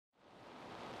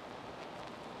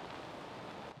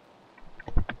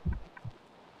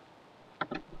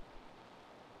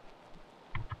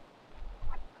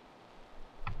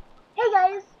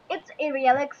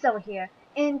Alexa here,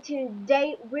 and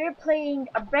today we're playing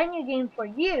a brand new game for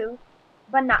you,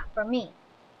 but not for me.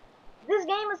 This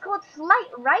game is called Slight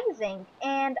Rising,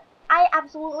 and I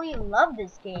absolutely love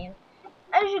this game.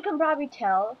 As you can probably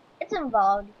tell, it's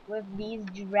involved with these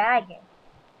dragons.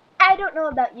 I don't know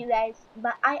about you guys,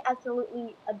 but I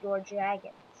absolutely adore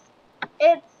dragons.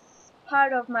 It's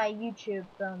part of my YouTube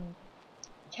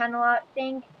channel art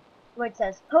thing, where it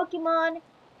says Pokemon,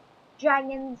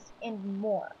 dragons, and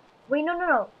more. Wait,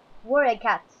 no. Warrior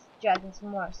cats, dragons,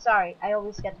 and more. Sorry, I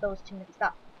always get those two mixed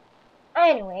up.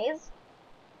 Anyways,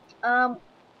 um,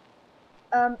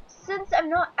 since I'm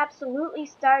not absolutely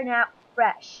starting out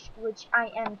fresh, which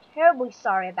I am terribly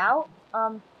sorry about,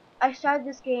 I started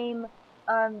this game,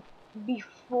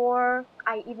 before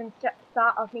I even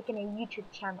thought of making a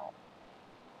YouTube channel.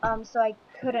 So I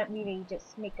couldn't really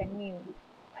just make a new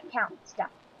account and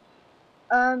stuff.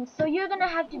 So you're gonna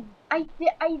have to. I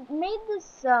made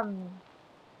this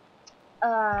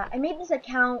I made this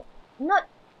account not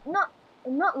not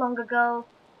not long ago,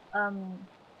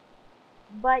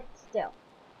 but still.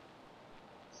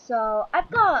 So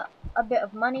I've got a bit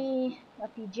of money, a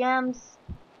few gems.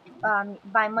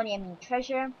 By money I mean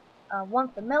treasure. One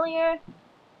familiar,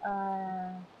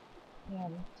 and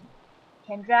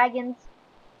 10 dragons.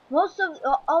 Most of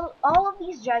all of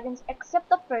these dragons, except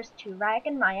the first two, Ryak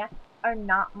and Maya, are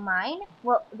not mine.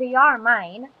 Well, they are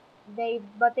mine.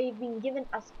 But they've been given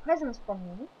as presents from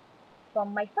me,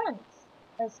 from my friends,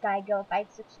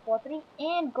 Skygirl5643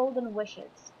 and Golden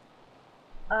Wishes.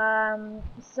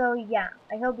 So yeah,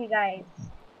 I hope you guys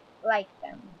like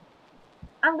them.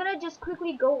 I'm gonna just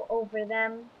quickly go over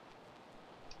them.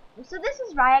 So this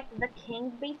is Ryak, the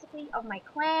king, basically, of my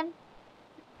clan.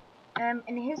 And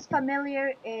his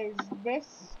familiar is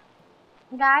this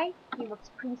guy. He looks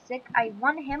pretty sick. I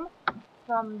won him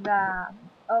from the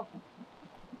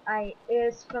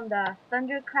is from the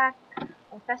Thundercrack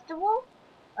festival.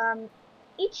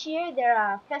 Each year there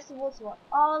are festivals for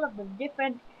all of the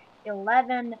different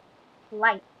 11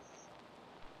 flights.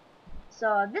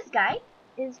 So this guy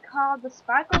is called the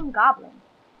Sparkling Goblin.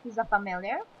 He's a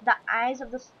familiar. The eyes of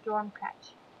the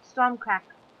Stormcrack.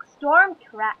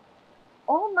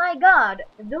 Oh my god,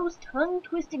 those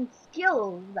tongue-twisting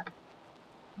skills.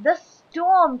 The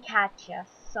Stormcatcher.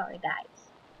 Sorry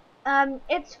guys.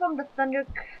 It's from the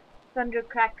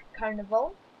Thundercrack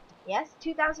Carnival. Yes,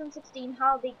 2016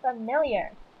 holiday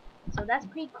familiar. So that's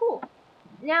pretty cool.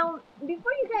 Now,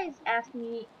 before you guys ask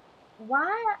me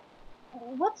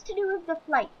what's to do with the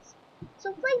flights?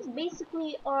 So flights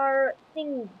basically are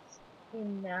things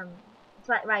in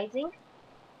Slight Rising.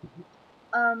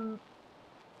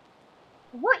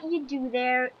 What you do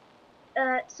there?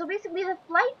 So basically the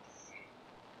flights,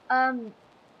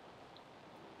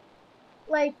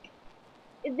 like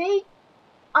they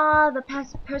are the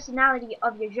personality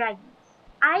of your dragons.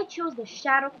 I chose the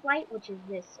Shadow Flight, which is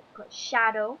this, of course,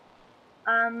 Shadow.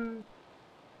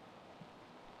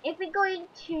 If we go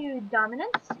into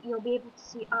Dominance, you'll be able to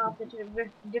see all of the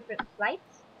different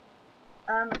flights.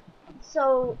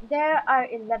 So there are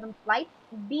 11 flights.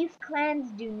 These clans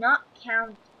do not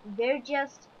count. They're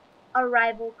just a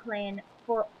rival clan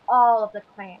for all of the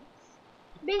clans.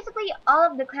 Basically, all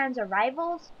of the clans are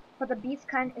rivals, but the Beast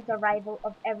clan is a rival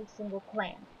of every single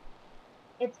clan.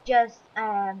 It's just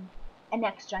an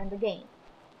extra in the game.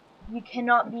 You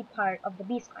cannot be part of the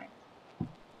Beast clan.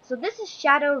 So this is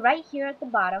Shadow right here at the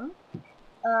bottom.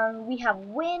 We have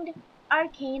Wind,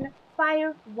 Arcane,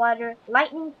 Fire, Water,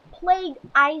 Lightning, Plague,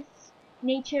 Ice,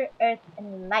 Nature, Earth,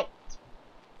 and Light.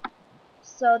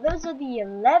 So those are the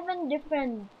 11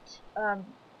 different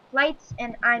flights,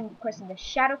 and I'm of course in the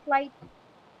Shadow Flight.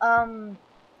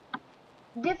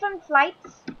 Different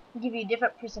flights give you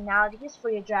different personalities for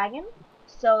your dragon.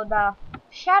 So the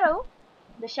Shadow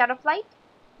Flight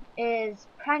is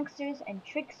pranksters and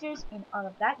tricksters and all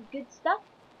of that good stuff.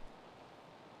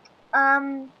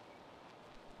 And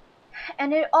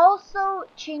it also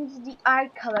changes the eye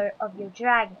color of your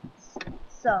dragons.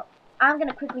 So I'm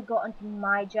gonna quickly go onto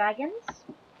my dragons,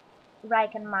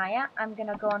 Ryak and Maya. I'm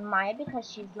gonna go on Maya because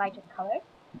she's lighter colored.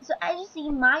 So as you see,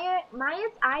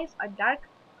 Maya's eyes are dark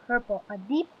purple, a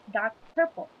deep dark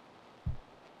purple.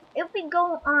 If we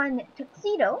go on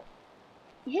Tuxedo,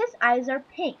 his eyes are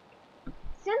pink.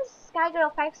 Since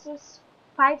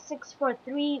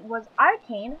Skygirl5643 was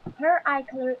arcane, her eye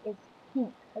color is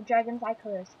pink. The dragon's eye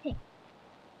color is pink.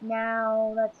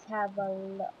 Now let's have a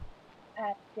look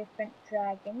at different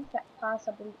dragons that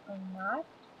possibly are not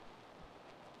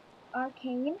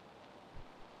arcane,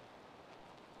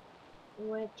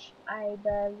 which I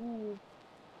believe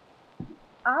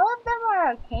all of them are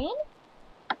arcane,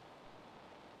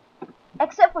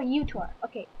 except for Utor.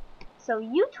 Okay, So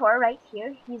Utor right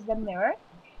here, he's the mirror,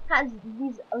 has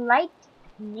these light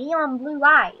neon blue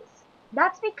eyes.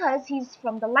 That's because he's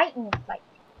from the lightning flight.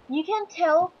 You can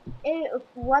tell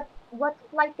what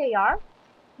flight they are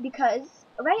because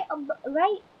right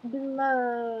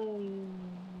below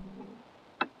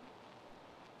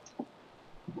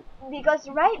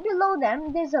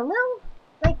them there's a little,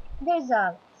 like, there's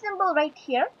a symbol right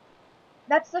here.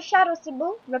 That's the shadow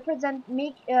symbol,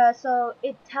 so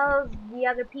it tells the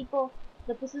other people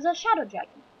that this is a shadow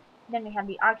dragon. Then we have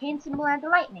the arcane symbol and the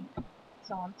lightning,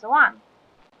 so on, so on.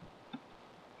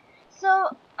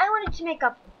 So I wanted to make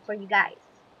up for you guys.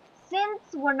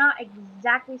 Since we're not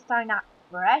exactly starting out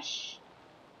fresh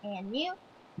and new,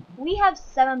 we have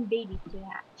 7 babies to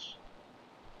hatch.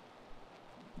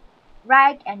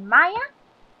 Rag and Maya,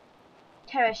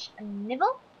 Teresh and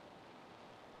Nibble,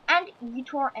 and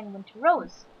Utor and Winter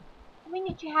Rose. We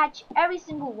need to hatch every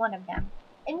single one of them.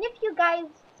 And if you guys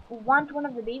want one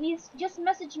of the babies, just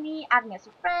message me, add me as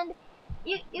a friend.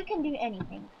 You can do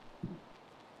anything.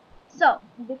 So,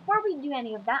 before we do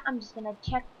any of that, I'm just gonna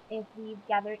check if we've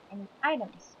gathered any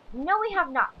items. No, we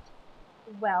have not.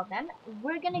 Well then,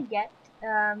 we're gonna get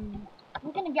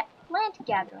plant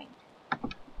gathering.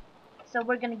 So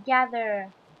we're gonna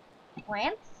gather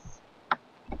plants.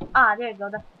 Ah, there you go,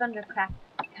 the Thundercrack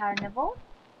Carnival.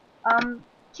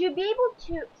 To be able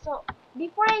to, so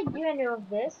before I do any of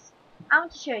this, I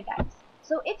want to show you guys.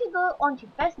 So if you go onto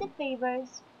festive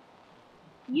favors,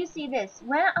 you see this.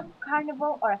 When a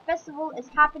carnival or a festival is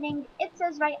happening, it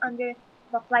says right under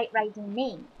the Flight Rising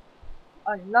name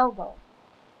or logo.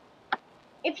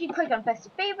 If you click on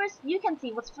festive favors, you can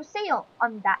see what's for sale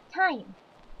on that time.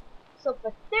 So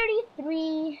for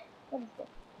 33, what is this?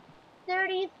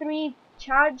 33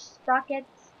 charged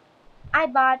sprockets, I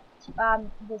bought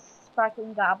this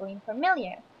Sparkling Goblin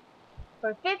Familiar.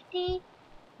 For 50,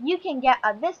 you can get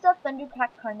a Vista Thundercrack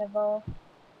Carnival,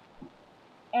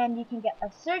 and you can get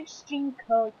a Surge Stream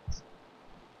coat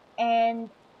and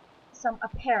some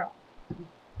apparel.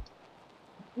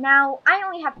 Now, I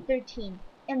only have 13,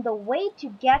 and the way to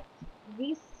get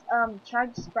these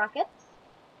charged sprockets,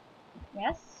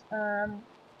 yes,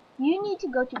 you need to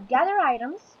go to Gather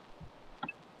Items,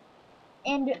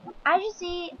 and as you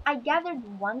see, I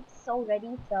gathered once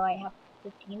already, so I have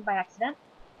 15 by accident.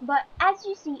 But as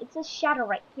you see, it says shadow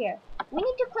right here. We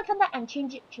need to click on that and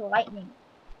change it to lightning.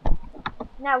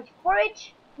 Now with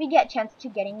forage, we get a chance to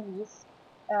getting these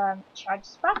charged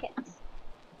sprockets.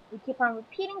 We keep on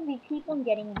repeating, we keep on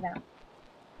getting them.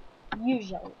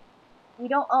 Usually. We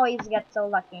don't always get so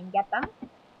lucky and get them,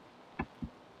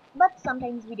 but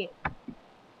sometimes we do.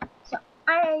 So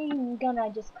I'm gonna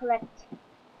just collect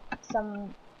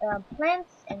some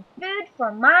plants and food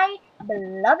for my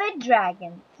beloved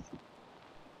dragons.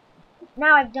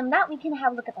 Now I've done that, we can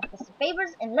have a look at the festive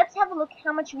favors, and let's have a look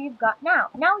how much we've got now.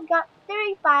 Now we've got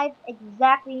 35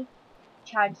 exactly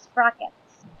charged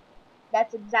sprockets.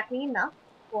 That's exactly enough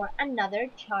for another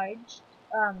charged,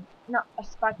 not a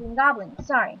sparkling goblin,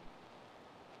 sorry.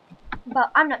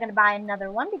 But I'm not gonna buy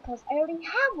another one because I already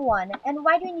have one, and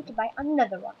why do I need to buy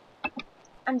another one?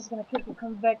 I'm just gonna quickly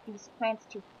convert these plants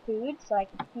to food so I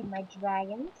can feed my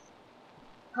dragons.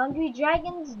 Hungry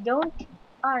dragons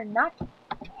are not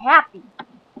happy.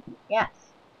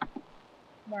 Yes.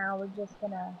 Now we're just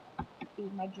gonna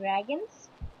feed my dragons.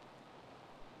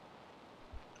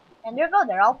 And there you go,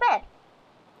 they're all fed.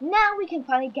 Now we can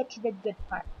finally get to the good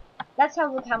part. Let's have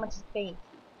a look how much is paid.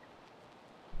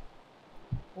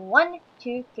 1,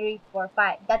 2, 3, 4,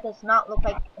 5. That does not look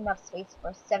like enough space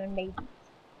for 7 babies.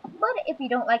 But if you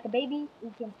don't like a baby,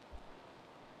 you can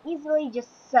easily just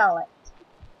sell it.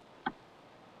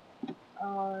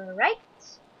 Alright.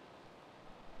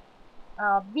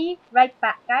 I'll be right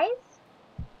back, guys.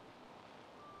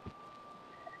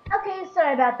 Okay,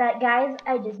 sorry about that, guys.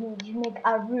 I just need to make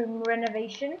a room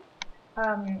renovation.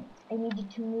 I needed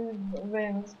to move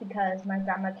rooms because my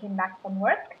grandma came back from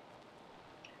work,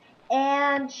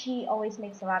 and she always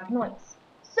makes a lot of noise.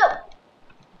 So,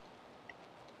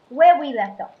 where we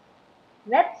left off.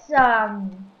 Let's, oh,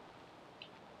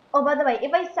 by the way,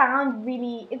 if it sounds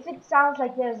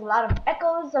like there's a lot of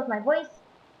echoes of my voice,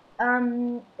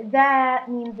 that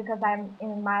means because I'm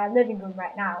in my living room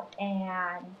right now,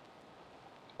 and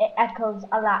it echoes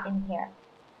a lot in here.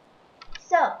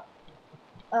 So,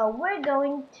 we're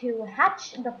going to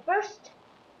hatch the first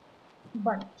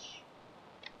bunch.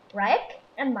 Raik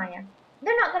and Maya.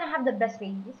 They're not gonna have the best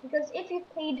babies because if you've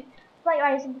played Flight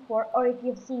Rising before, or if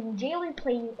you've seen Jaylee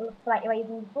play Flight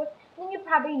Rising before, then you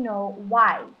probably know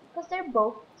why. Because they're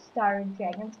both star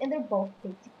dragons and they're both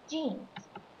basic genes.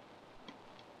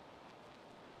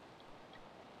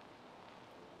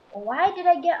 Why did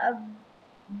I get a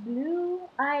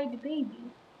blue-eyed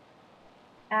baby?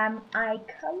 Am I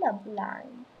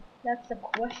colorblind? That's the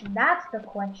question. That's the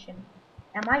question.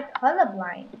 Am I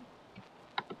colorblind?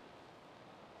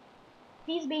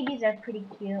 These babies are pretty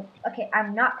cute. Okay,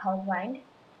 I'm not colorblind.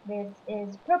 This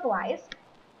is purple eyes.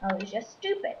 I was just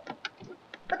stupid.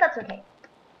 But that's okay.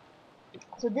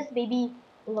 So this baby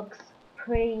looks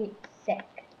pretty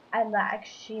sick. I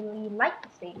actually like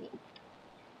this baby.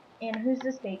 And who's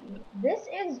this baby? This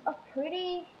is a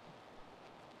pretty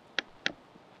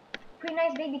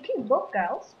nice baby too. Both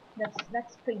girls.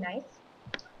 That's pretty nice.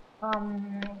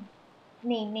 Um,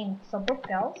 name. So both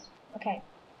girls. Okay.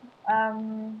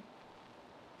 Um,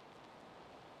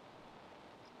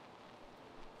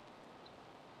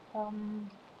 um,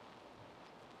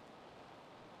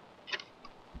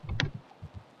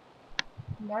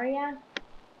 Moria.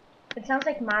 It sounds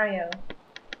like Mario.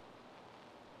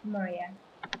 Moria.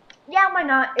 Yeah, why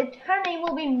not? Her name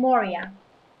will be Moria.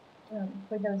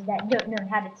 For those that don't know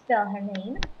how to spell her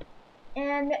name.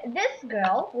 And this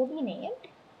girl will be named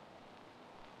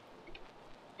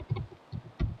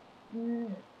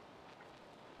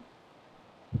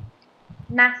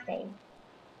Maste.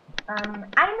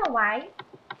 I don't know why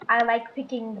I like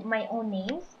picking my own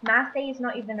names. Maste is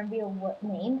not even a real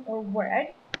name or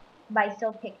word, but I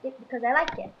still picked it because I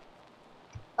like it.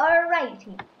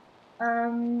 Alrighty.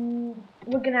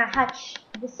 We're gonna hatch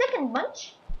the second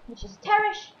bunch, which is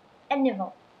Tarish and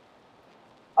Nivell.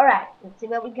 Alright, let's see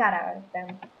what we got out of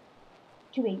them.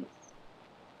 2 babies.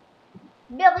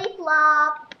 Belly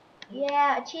flop!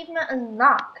 Yeah, achievement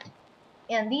unlocked.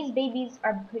 And these babies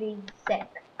are pretty sick.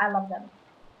 I love them.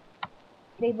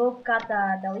 They both got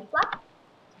the belly flap,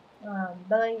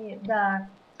 the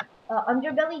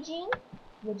underbelly gene,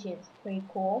 which is pretty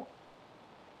cool.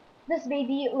 This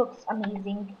baby looks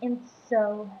amazing, and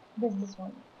so does this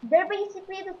one. They're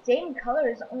basically the same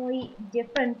colors, only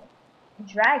different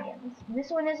dragons. This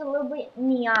one is a little bit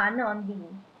neon on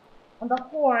the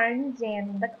horns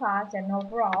and the claws and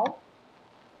overall.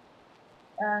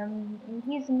 And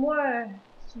he's more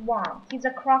swamp. He's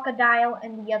a crocodile,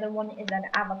 and the other one is an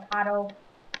avocado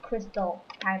crystal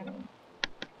canyon.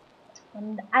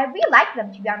 And I really like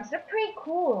them, to be honest. They're pretty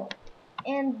cool.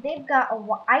 And they've got a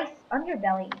ice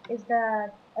underbelly. Is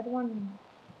the other one?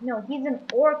 No, he's an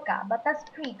orca, but that's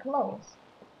pretty close.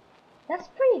 That's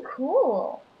pretty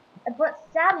cool. But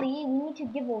sadly, we need to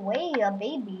give away a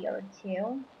baby or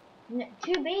two.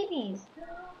 2 babies.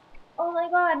 Oh my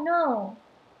god, no.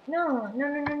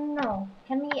 No.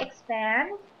 Can we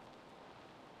expand?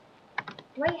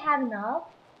 Do I have enough?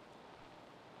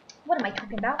 What am I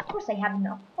talking about? Of course I have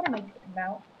enough. What am I talking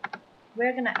about?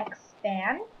 We're gonna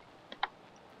expand.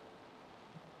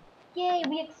 Yay,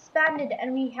 we expanded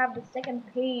and we have the second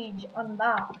page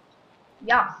unlocked.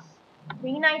 Yes.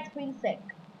 Pretty nice, pretty sick.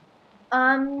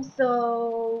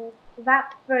 So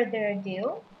without further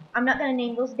ado, I'm not gonna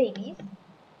name those babies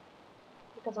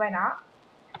because why not?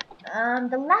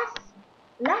 The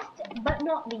last but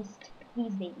not least,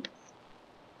 these babies.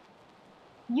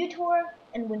 Utor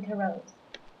and Winter Rose.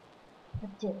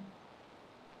 Let's do it.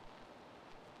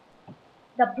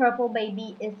 The purple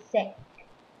baby is sick.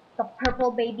 The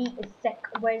purple baby is sick.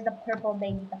 Where's the purple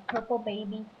baby? The purple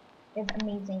baby is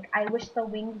amazing. I wish the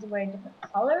wings were a different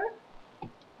color.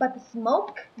 But the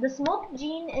smoke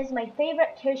gene is my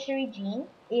favorite tertiary gene.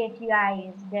 If you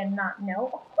guys did not know,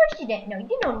 of course you didn't know. You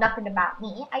didn't know nothing about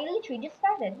me. I literally just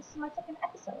started. This is my second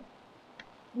episode.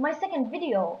 My second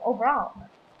video overall.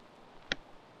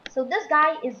 So this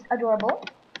guy is adorable.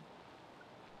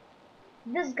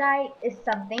 This guy is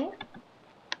something.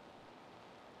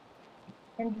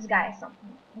 And this guy is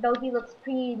something. Though he looks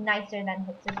pretty nicer than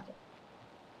his sister.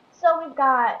 So we've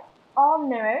got all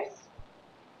mirrors.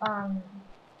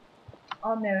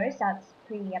 All mirrors, that's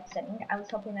pretty upsetting. I was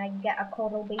hoping I'd get a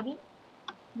Kotal baby.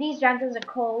 These dragons are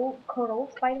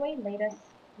Kotals, by the way. Latest,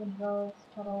 Windrose,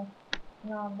 Kotal,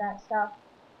 and all of that stuff.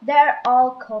 They're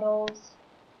all Kotals.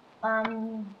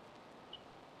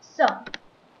 So,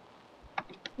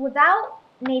 without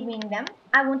naming them,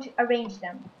 I want to arrange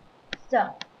them.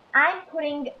 So, I'm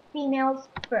putting females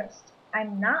first.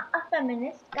 I'm not a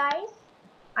feminist, guys.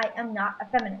 I am not a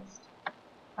feminist.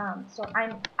 So I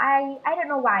don't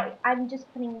know why. I'm just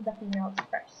putting the females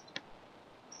first.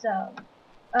 So,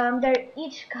 they're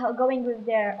each going with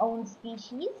their own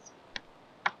species.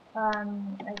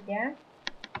 Right there.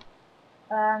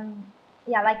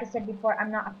 Yeah, like I said before,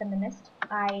 I'm not a feminist.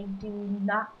 I do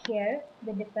not care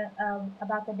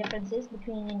about the differences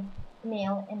between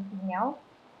male and female.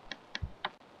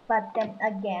 But then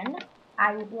again,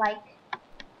 I would like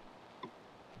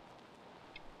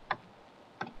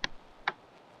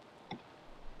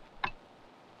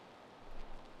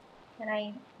Can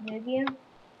I move you?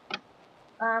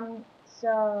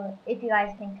 So if you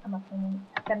guys think I'm a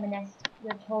feminist,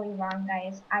 you're totally wrong,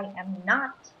 guys. I am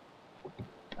not.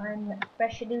 I'm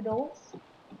fresh doodles,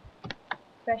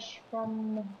 fresh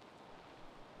from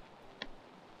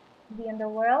the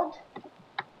underworld.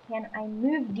 Can I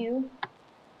move you?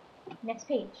 Next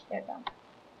page. There we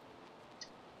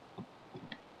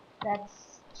go.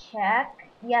 Let's check.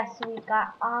 Yes, we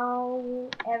got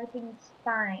everything's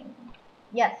fine.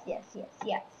 Yes, yes, yes,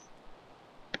 yes.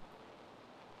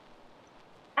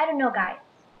 I don't know, guys.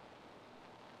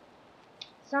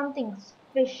 Something's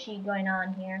fishy going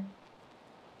on here.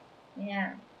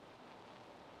 Yeah.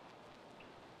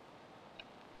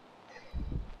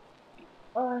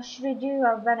 Should we do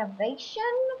a renovation?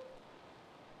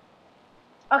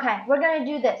 Okay, we're gonna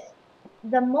do this.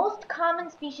 The most common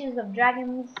species of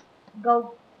dragons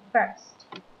go first.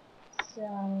 So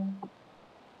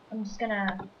I'm just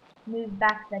gonna move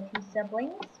back the two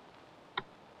siblings,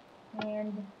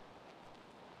 and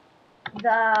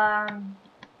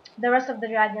the rest of the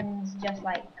dragons just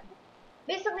like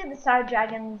basically the star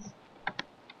dragons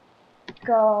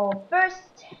go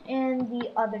first, and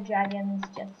the other dragons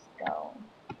just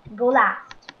go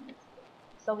last.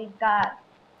 So we've got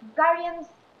guardians,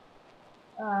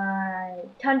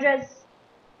 tundras,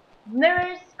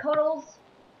 mirrors, codals,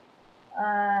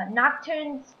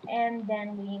 nocturnes, and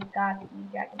then we've got the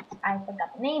dragons I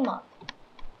forgot the name of.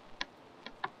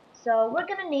 So we're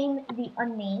gonna name the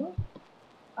unnamed.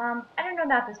 I don't know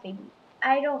about this baby.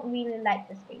 I don't really like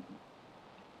this baby.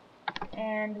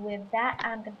 And with that,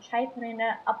 I'm gonna try putting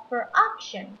it up for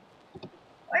auction.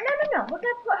 Or no. We're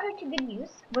gonna put her to good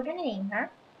use. We're gonna name her.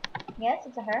 Yes,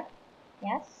 it's a her.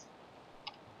 Yes.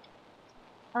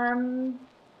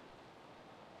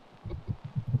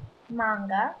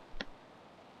 Manga.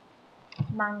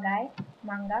 Manga.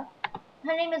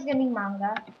 Her name is gonna be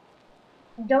Manga.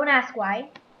 Don't ask why.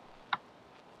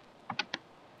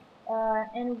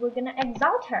 And we're gonna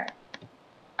exalt her.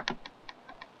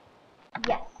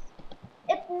 Yes.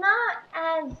 It's not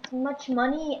as much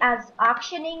money as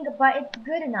auctioning, but it's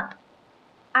good enough.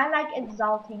 I like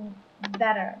exalting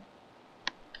better.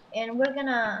 And we're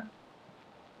gonna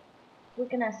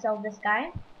sell this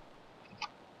guy.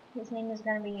 His name is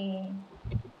gonna be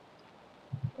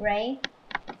Ray.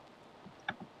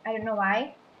 I don't know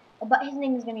why, but his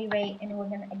name is gonna be Ray, and we're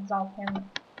gonna exalt him.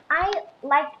 I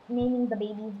like naming the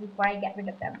babies before I get rid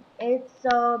of them. It's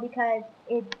so because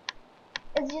it's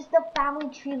just the family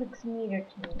tree looks neater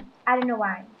to me. I don't know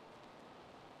why.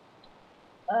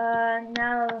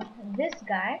 Now this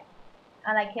guy,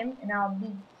 I like him, and I'll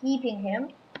be keeping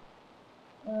him.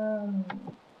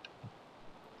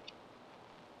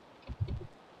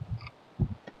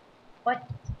 What?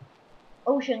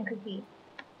 Ocean cookie.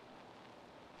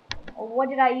 What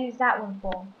did I use that one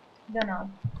for? Don't know.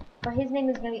 But his name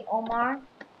is gonna be Omar.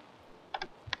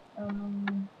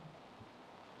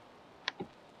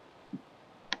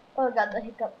 Oh, I got the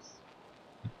hiccups.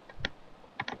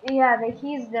 Yeah,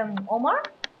 he's Omar.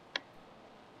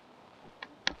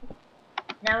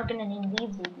 Now we're gonna name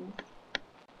these babies.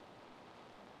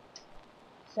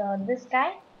 So this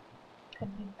guy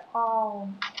could be called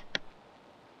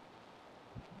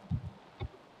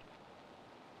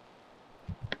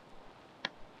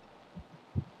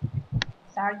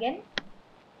Sargon.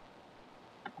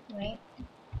 Right?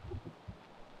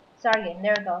 Sargon,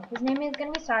 there we go. His name is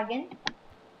gonna be Sargon.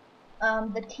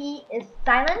 The T is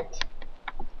silent.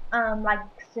 Like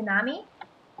tsunami.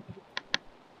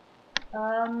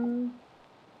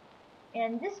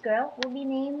 And this girl will be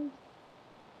named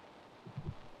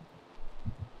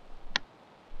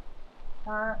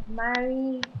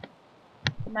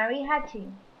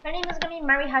Marihatu. Her name is gonna be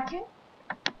Marihatu.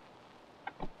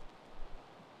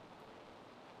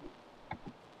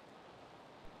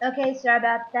 Okay, sorry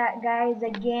about that, guys.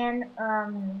 Again,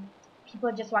 people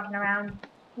are just walking around.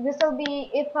 This will be,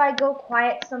 if I go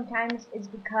quiet sometimes, it's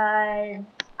because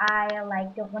I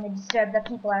don't want to disturb the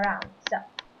people around. So,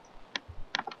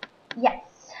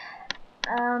 yes.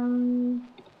 Now,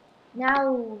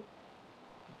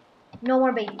 no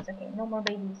more babies. Okay, no more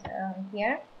babies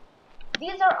here.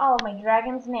 These are all my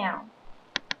dragons now.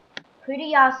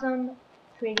 Pretty awesome,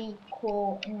 pretty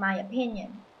cool in my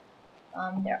opinion.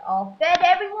 They're all fed.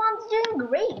 Everyone's doing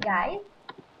great, guys.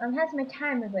 How's my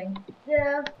timer going?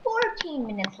 14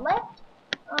 minutes left.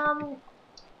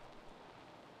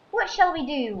 What shall we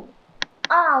do?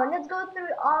 Oh, let's go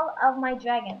through all of my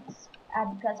dragons.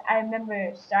 Because I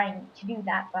remember starting to do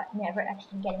that, but never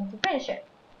actually getting to finish it.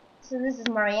 So this is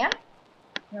Maria.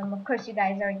 Of course, you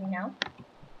guys already know.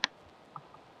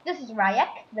 This is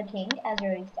Ryak, the king, as I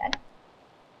already said.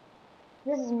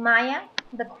 This is Maya,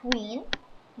 the queen,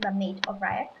 the mate of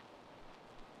Ryak.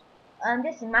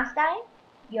 This is Mastai.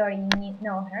 You already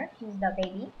know her. She's the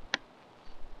baby.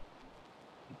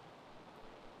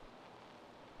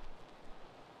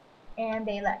 And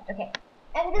they left. Okay.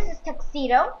 And this is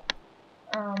Tuxedo.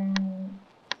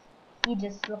 He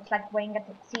just looks like wearing a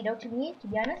tuxedo to me, to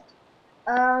be honest.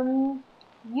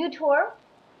 Utor,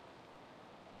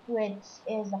 which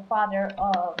is the father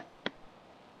of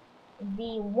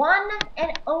the one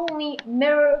and only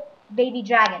mirror baby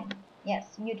dragon.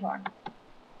 Yes, Utor.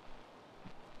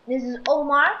 This is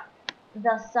Omar,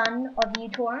 the son of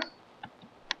Utor.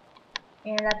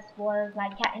 And that was my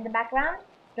cat in the background.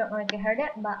 Don't know if you heard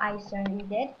it, but I certainly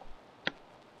did.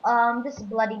 This is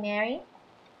Bloody Mary.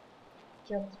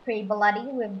 She looks pretty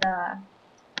bloody with the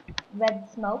red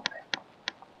smoke.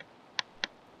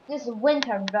 This is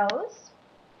Winter Rose.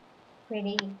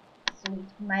 Pretty sweet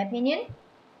in my opinion.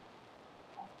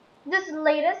 This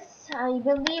latest, I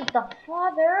believe the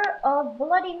father of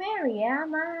Bloody Mary.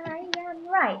 Am I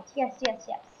right? Yes.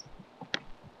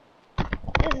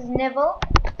 This is Neville.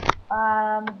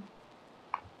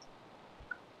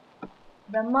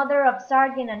 The mother of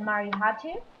Sargon and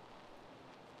Marihatu.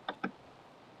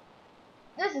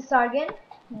 This is Sargon.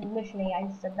 Literally, I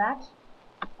said that.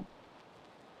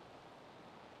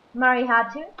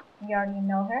 Marihatu. You already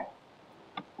know her.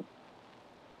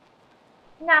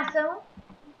 Naso.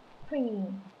 Pretty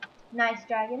nice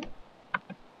dragon.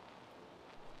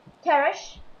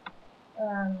 Teresh.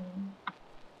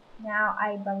 Now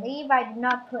I believe I did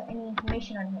not put any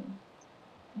information on him.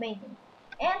 Amazing.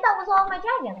 And that was all my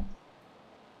dragons.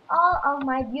 All of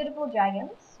my beautiful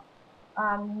dragons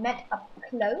met up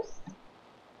close.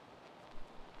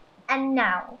 And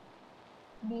now,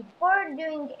 before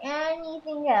doing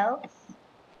anything else,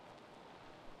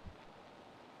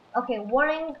 okay,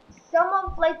 warning, some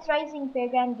of Flight's Rising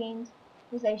Fairground games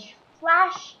use a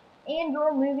flash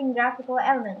and/or moving graphical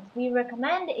elements. We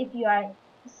recommend, if you are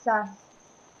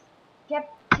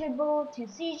susceptible to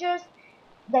seizures,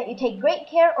 that you take great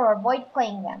care or avoid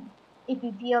playing them. If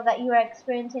you feel that you are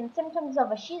experiencing symptoms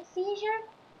of a seizure,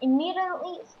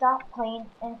 immediately stop playing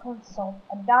and consult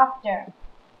a doctor.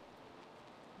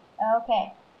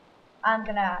 Okay, I'm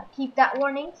gonna keep that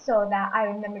warning so that I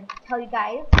remember to tell you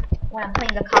guys when I'm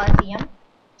playing the Coliseum.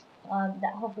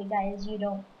 That hopefully, guys, you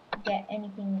don't get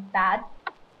anything bad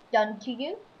done to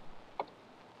you.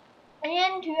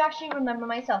 And to actually remember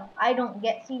myself, I don't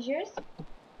get seizures.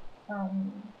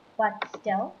 But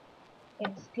still,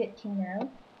 it's good to know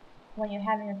when you're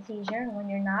having a seizure and when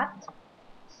you're not.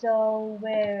 So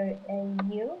where are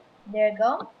you? There you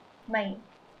go. My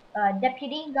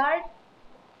deputy guard.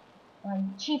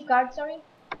 Chief guard, sorry,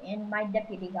 and my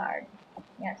deputy guard.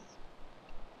 Yes.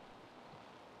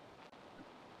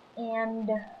 And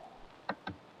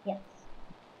yes.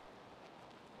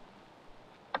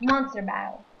 Monster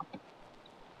battle.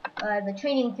 The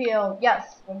training field.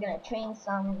 Yes, we're gonna train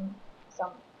some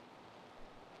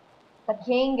the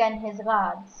king and his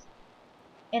gods.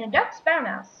 And a dark sparrow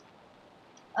mouse.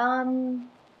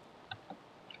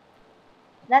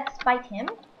 Let's fight him.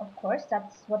 Of course,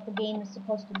 that's what the game is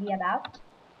supposed to be about.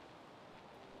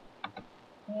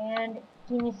 And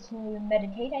he needs to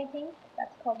meditate, I think.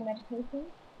 That's called meditation.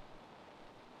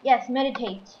 Yes,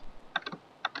 meditate.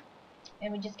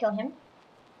 And we just kill him.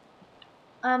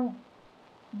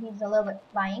 He's a little bit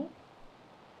flying.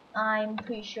 I'm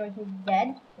pretty sure he's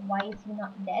dead. Why is he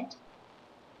not dead?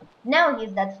 No,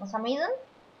 he's dead for some reason.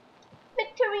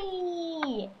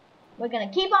 Victory! We're gonna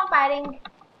keep on fighting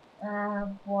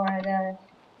for the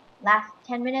last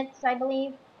 10 minutes, I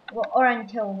believe. Or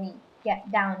until we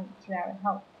get down to our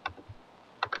health.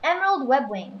 Emerald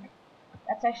Webwing.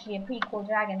 That's actually a pretty cool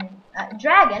dragon.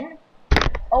 Dragon?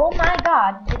 Oh my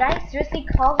god, did I seriously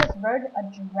call this bird a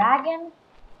dragon?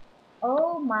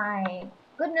 Oh my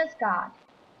goodness god.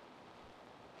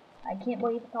 I can't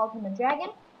believe I called him a dragon.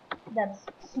 That's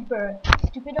super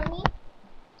stupid of me.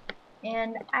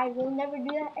 And I will never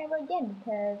do that ever again,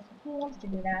 because who wants to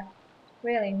do that?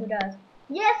 Really, who does?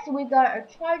 Yes, we got a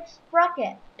charged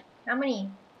sprocket. How many?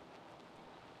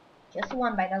 Just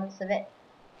one by the looks of it.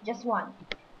 Just one.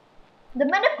 The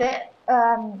benefit,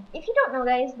 if you don't know,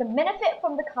 guys, the benefit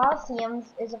from the Colosseums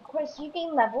is, of course, you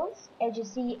gain levels. As you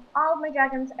see, all of my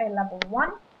dragons are level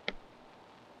 1.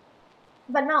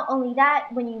 But not only that,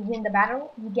 when you win the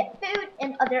battle, you get food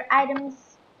and other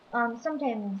items.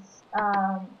 Sometimes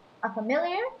a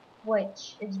familiar,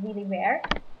 which is really rare.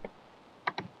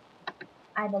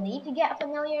 I believe you get a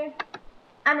familiar.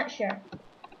 I'm not sure.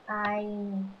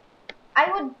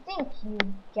 I would think you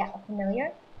get a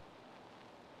familiar.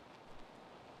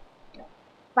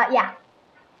 But yeah,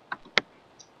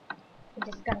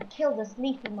 We're just gonna kill this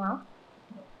leafy moth.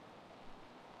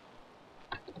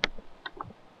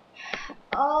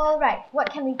 Alright,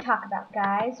 what can we talk about,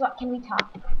 guys? What can we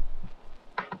talk about?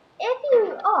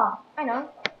 I know.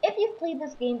 If you've played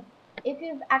this game, if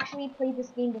you've actually played this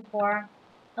game before,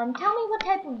 tell me what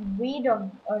type of breed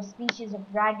or species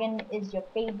of dragon is your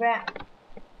favorite.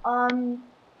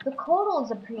 The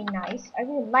corals are pretty nice. I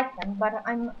really like them, but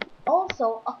I'm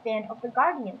also a fan of the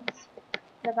guardians.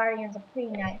 The guardians are pretty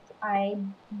nice. I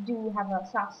do have a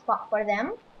soft spot for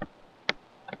them.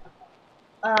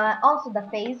 Also the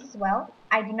fays as well.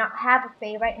 I do not have a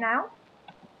fay right now.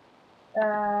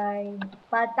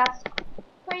 But that's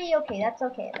pretty okay. That's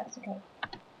okay. That's okay.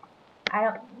 I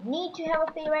don't need to have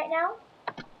a fay right now.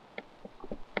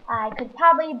 I could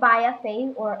probably buy a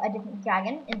fay or a different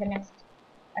dragon in the next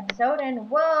episode. And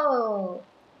whoa,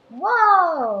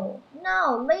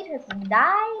 no, Latest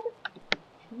died.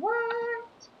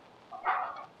 What?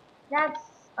 That's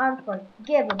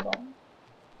unforgivable.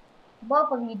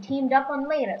 Both of you teamed up on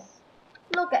Latest.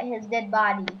 Look at his dead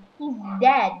body. He's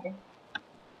dead.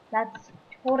 That's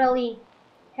totally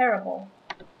terrible.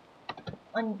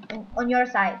 On your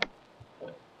side.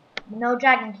 No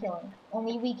dragon killing.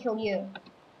 Only we kill you.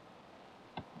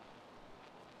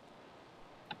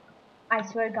 I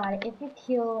swear to God, if you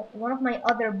kill one of my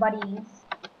other buddies,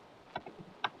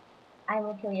 I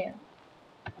will kill you.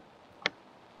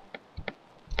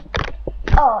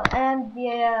 Oh, and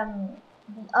the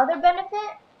other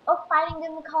benefit of fighting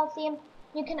in the Coliseum,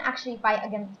 you can actually fight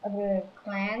against other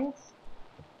clans.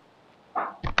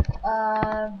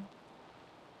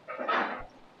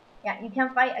 Yeah, you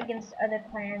can fight against other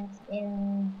clans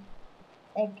in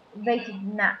like rated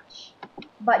match,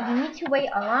 but you need to wait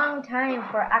a long time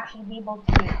for actually be able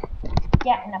to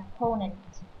get an opponent,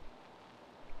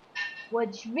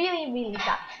 which really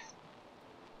sucks.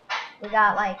 We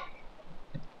got like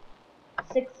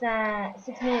 6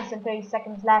 minutes and 30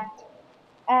 seconds left,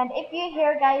 and if you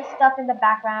hear guys stuff in the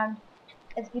background,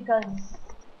 it's because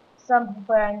some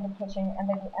people are in the kitchen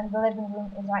and the living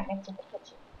room is right next to the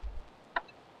kitchen.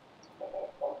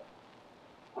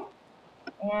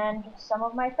 And some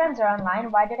of my friends are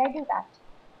online. Why did I do that?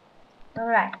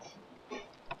 Alright.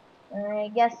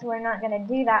 I guess we're not gonna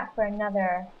do that for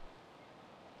another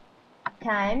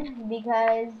time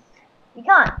because we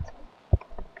can't.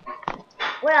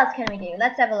 What else can we do?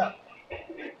 Let's have a look.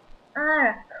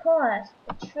 Of course,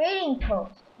 the trading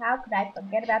post. How could I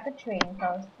forget about the trading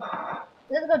post?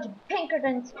 Let's go to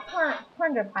Pinkerton's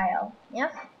plunder pile.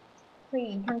 Yes?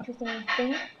 Pretty interesting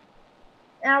thing.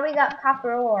 Now we got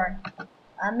copper ore.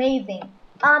 Amazing.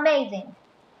 Amazing.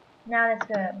 Now let's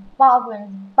go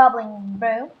Baldwin's bubbling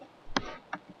brew.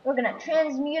 We're gonna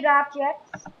transmute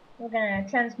objects. We're gonna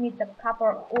transmute the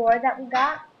copper ore that we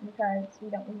got because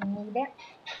we don't really need it,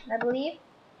 I believe.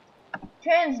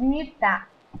 Transmute that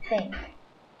thing.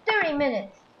 30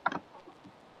 minutes.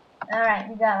 Alright,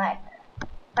 we got like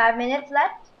 5 minutes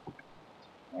left.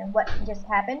 And what just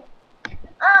happened?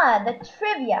 Ah, the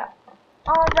trivia.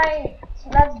 Alright,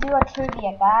 let's do a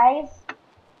trivia, guys.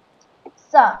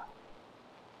 So,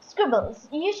 Scribbles,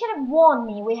 you should have warned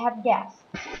me we have guests.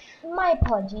 My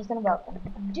apologies and welcome.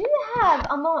 Do you have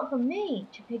a moment for me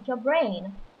to pick your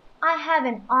brain? I have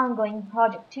an ongoing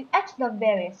project to etch the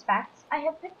various facts I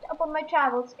have picked up on my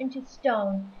travels into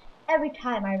stone every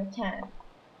time I return.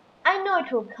 I know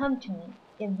it will come to me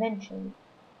eventually,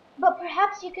 but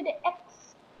perhaps you could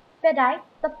expedite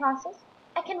the process.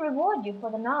 I can reward you for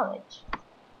the knowledge.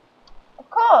 Of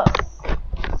course.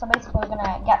 So basically we're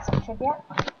gonna get some trivia.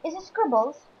 Is it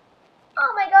Scribbles?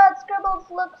 Oh my god, Scribbles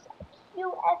looks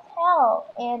cute as hell.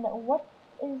 And what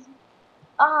is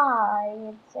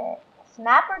it's a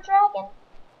snapper dragon?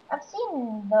 I've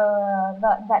seen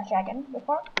that dragon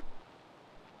before.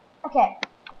 Okay.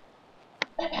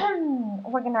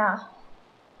 We're gonna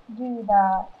do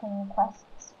the 10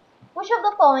 quests. Which of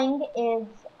the following is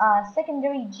a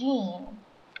secondary gene?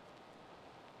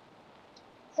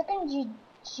 Secondary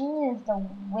gene is the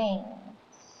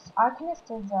wings. Arcanist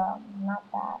is not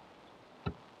that.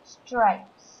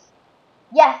 Stripes.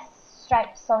 Yes,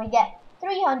 stripes. So we get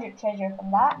 300 treasure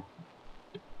from that.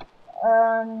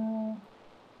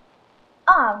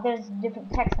 There's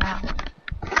different text now.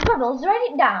 Scribbles,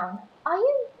 write it down. Are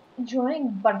you drawing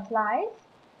butterflies?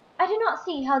 I do not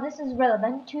see how this is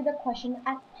relevant to the question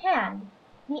at hand.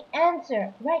 The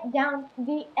answer. Write down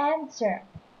the answer.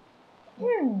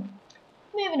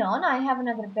 Moving on, I have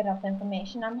another bit of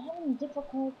information. I'm having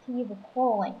difficulty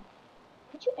recalling.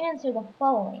 Could you answer the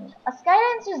following? A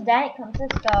Skydancer's diet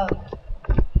consists of...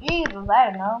 Jesus,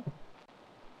 I don't know.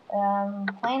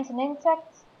 Plants and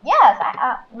insects? Yes,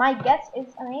 my guess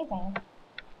is amazing.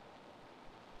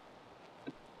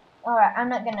 Alright, I'm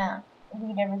not gonna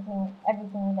read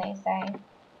everything they say.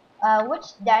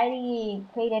 Which deity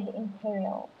created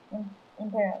Imperials?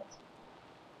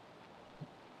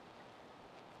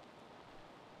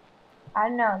 I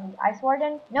don't know, the Ice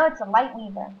Warden? No, it's a Light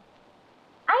Weaver.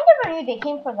 I never knew they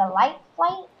came for the Light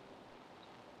Flight.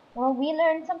 Well, we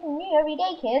learn something new every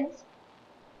day, kids.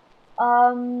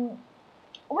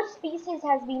 Which species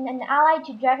has been an ally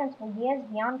to dragons for years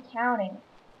beyond counting?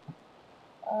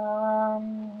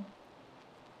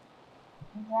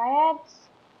 Dryads?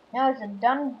 No, it's a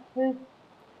Dunbooth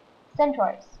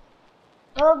Centaurs.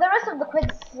 Well, the rest of the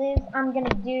quizzes I'm gonna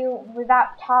do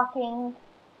without talking.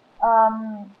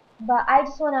 But I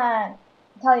just wanna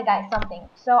tell you guys something.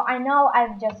 So I know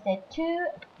I've just did 2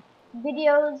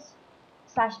 videos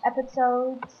 /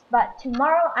 episodes, but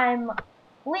tomorrow I'm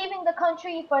leaving the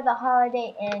country for the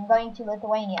holiday and going to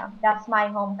Lithuania. That's my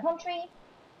home country.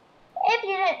 If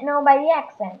you didn't know by the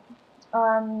accent,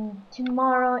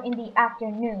 tomorrow in the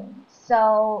afternoon.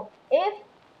 So if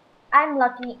I'm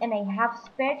lucky and I have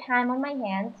spare time on my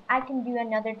hands, I can do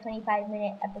another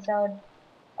 25-minute episode,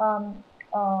 um,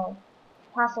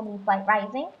 possibly Flight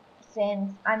Rising,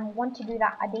 since I want to do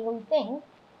that a daily thing.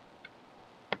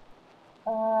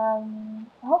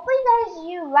 Hopefully guys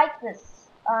you like this.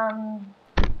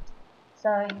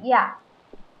 So yeah.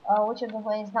 Which of the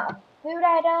one is not a food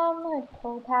item?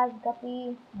 Topaz,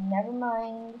 guppy, never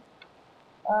mind.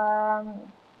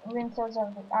 Rune Swords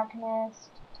of the Alchemist,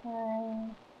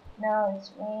 turn. No,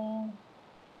 it's rain.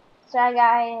 Sorry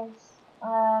guys.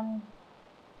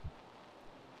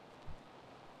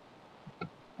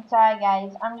 Sorry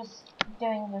guys, I'm just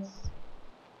doing this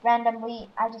randomly.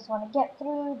 I just want to get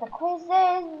through the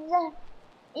quizzes,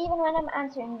 even when I'm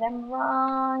answering them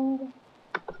wrong.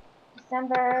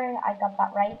 December, I got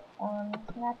that right.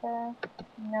 Snapper,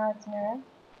 no, it's mirror.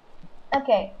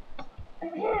 Okay.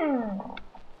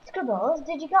 Scribbles,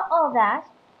 did you get all that?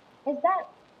 Is that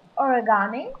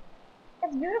origami?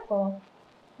 That's beautiful.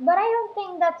 But I don't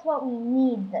think that's what we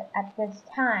need at this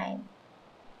time.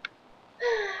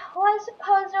 Well, I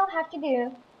suppose I'll have to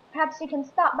do. Perhaps you can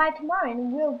stop by tomorrow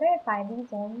and we'll verify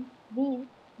these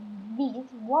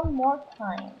one more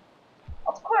time.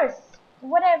 Of course,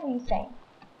 whatever you say.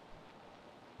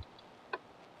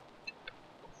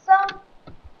 So,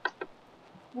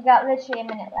 we got literally a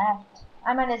minute left.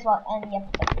 I might as well end the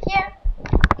episode here.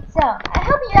 So, I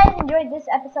hope you guys enjoyed this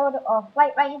episode of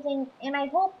Flight Rising, and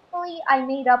hopefully I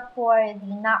made up for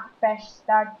the not fresh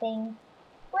start thing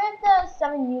with the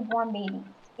 7 newborn babies.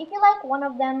 If you like one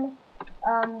of them,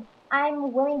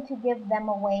 I'm willing to give them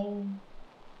away.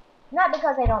 Not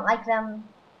because I don't like them,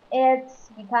 it's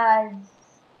because,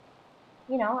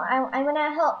 you know, I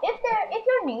wanna help. If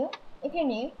you're new,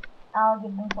 I'll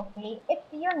give them for free. If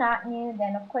you're not new,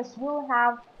 then of course you'll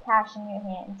have cash in your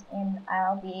hands, and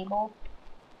I'll be able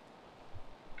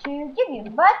to give you.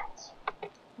 But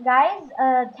guys,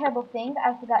 a terrible thing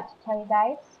I forgot to tell you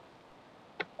guys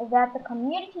is that the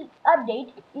community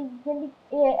update is really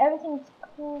everything's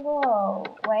cool.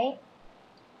 Wait,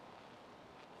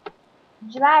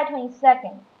 July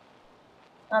 22nd.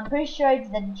 I'm pretty sure it's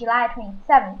the July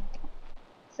 27th.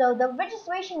 So the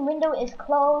registration window is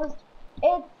closed.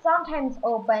 It's sometimes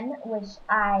open, which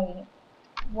I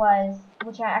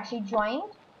actually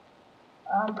joined.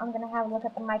 I'm gonna have a look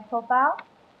at my profile.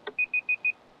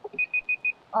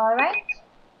 Alright,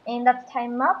 and that's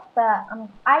time up.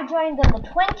 I joined on the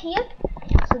 20th,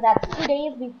 so that's 2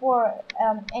 days before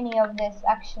any of this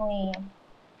actually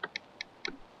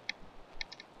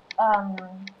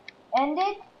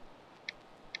ended.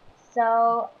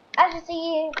 So as you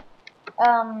see,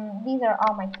 these are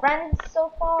all my friends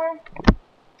so far.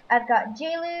 I've got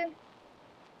Jailu,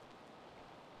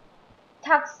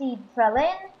 Taxi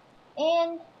Prelin,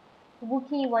 and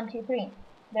Wookie123.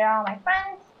 They're all my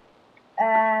friends.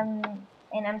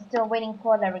 And I'm still waiting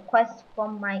for the request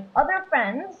from my other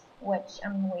friends, which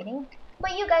I'm waiting.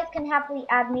 But you guys can happily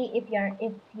add me if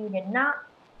you did not.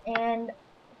 And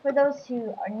for those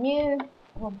who are new,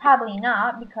 well, probably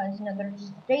not, because you know the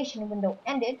registration window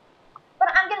ended. But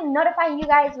I'm gonna notify you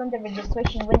guys when the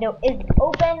registration window is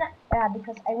open,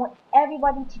 because I want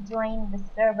everybody to join the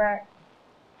server,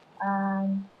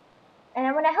 and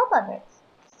I want to help others.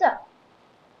 So,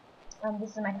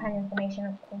 this is my kind of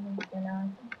information.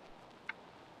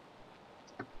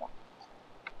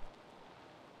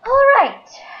 Alright,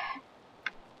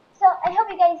 so I hope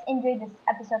you guys enjoyed this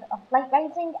episode of Flight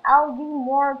Rising. I'll do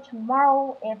more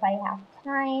tomorrow if I have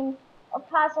time, or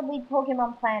possibly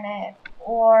Pokemon Planet,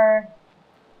 or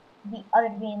the other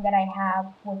game that I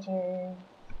have, which is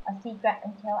a secret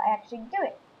until I actually do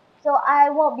it. So I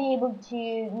won't be able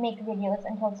to make videos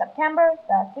until September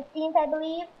the 15th, I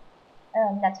believe.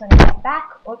 That's when I get back.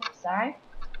 Oops, sorry.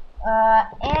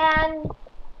 And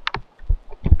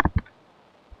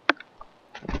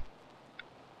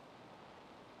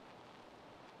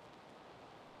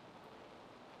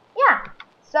yeah,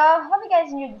 so hope you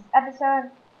guys enjoyed this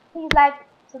episode. Please like,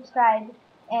 subscribe,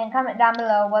 and comment down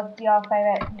below what your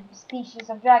favorite species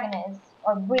of dragon is,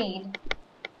 or breed.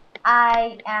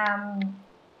 I am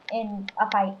in a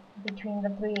fight between the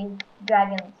 3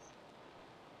 dragons.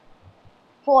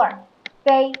 4.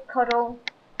 Fae, Cuddle,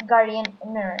 Guardian,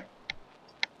 and Mirror.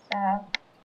 So